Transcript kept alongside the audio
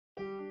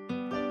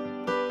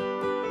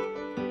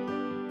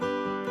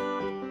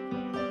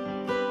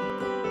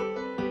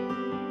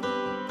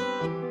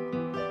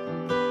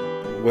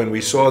When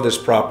we saw this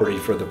property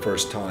for the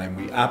first time,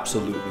 we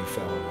absolutely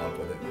fell in love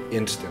with it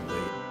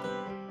instantly.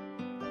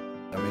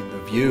 I mean, the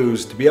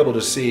views, to be able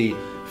to see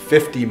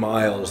 50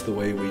 miles the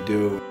way we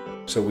do.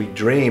 So we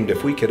dreamed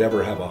if we could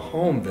ever have a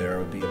home there,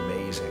 it would be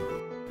amazing.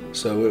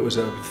 So it was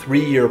a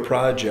 3-year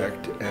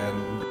project,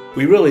 and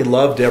we really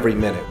loved every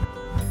minute.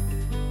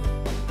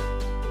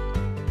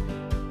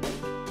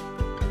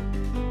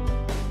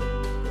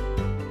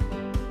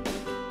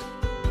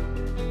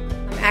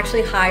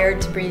 Actually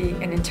hired to be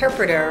an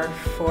interpreter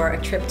for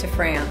a trip to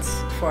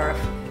France for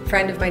a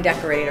friend of my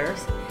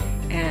decorators,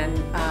 and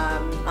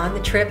on the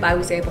trip I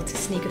was able to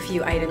sneak a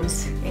few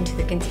items into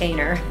the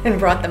container and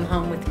brought them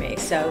home with me.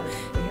 So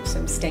we have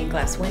some stained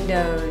glass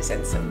windows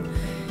and some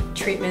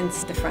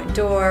treatments at the front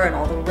door, and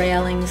all the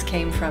railings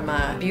came from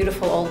a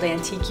beautiful old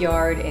antique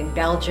yard in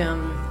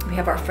Belgium. We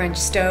have our French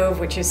stove,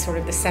 which is sort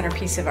of the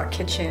centerpiece of our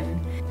kitchen,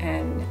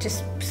 and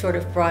just sort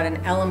of brought an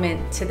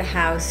element to the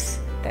house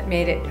that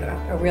made it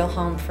a real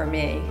home for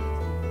me.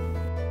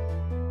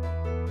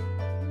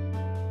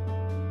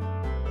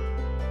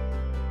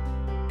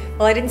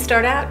 Well, I didn't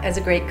start out as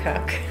a great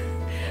cook,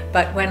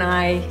 but when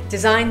I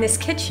designed this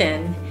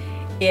kitchen,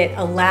 it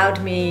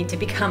allowed me to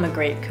become a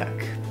great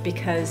cook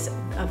because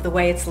of the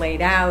way it's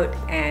laid out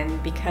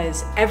and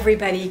because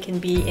everybody can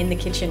be in the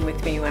kitchen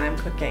with me when I'm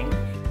cooking.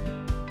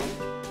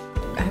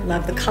 I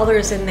love the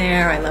colors in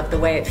there, I love the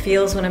way it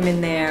feels when I'm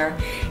in there,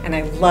 and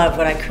I love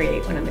what I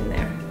create when I'm in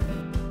there.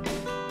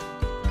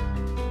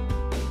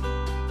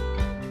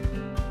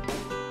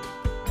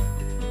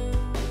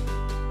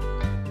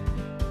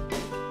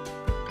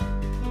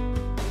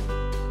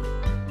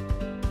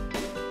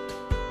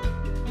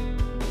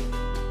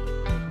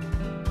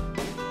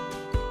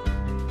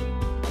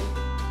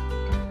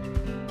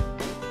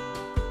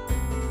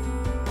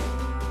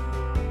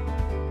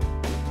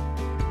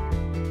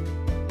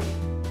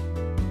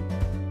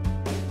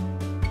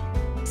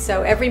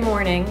 So every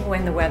morning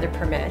when the weather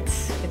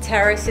permits, the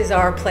terrace is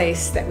our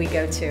place that we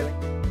go to.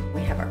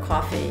 We have our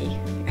coffee,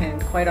 and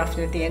quite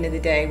often at the end of the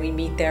day we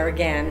meet there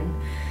again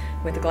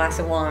with a glass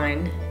of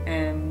wine,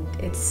 and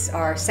it's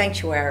our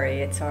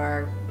sanctuary, it's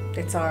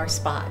our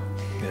spot.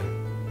 Yeah.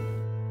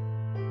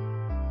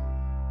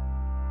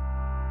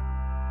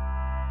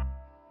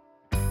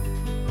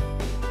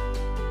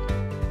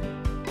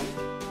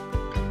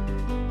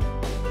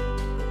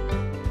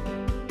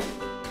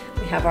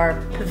 We have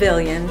our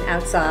pavilion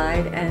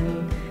outside,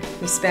 and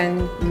we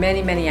spend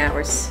many, many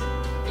hours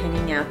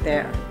hanging out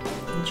there,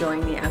 enjoying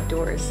the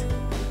outdoors.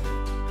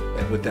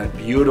 And with that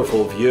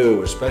beautiful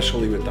view,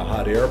 especially with the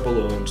hot air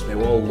balloons, they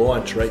all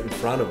launch right in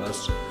front of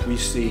us. We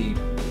see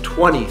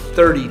 20,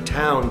 30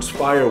 towns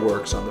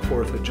fireworks on the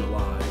 4th of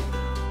July.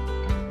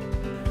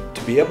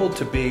 To be able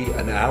to be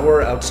an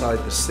hour outside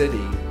the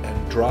city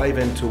and drive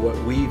into what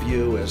we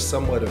view as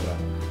somewhat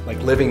of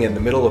like living in the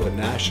middle of a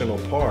national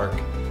park,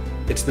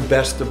 it's the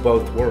best of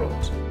both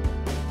worlds.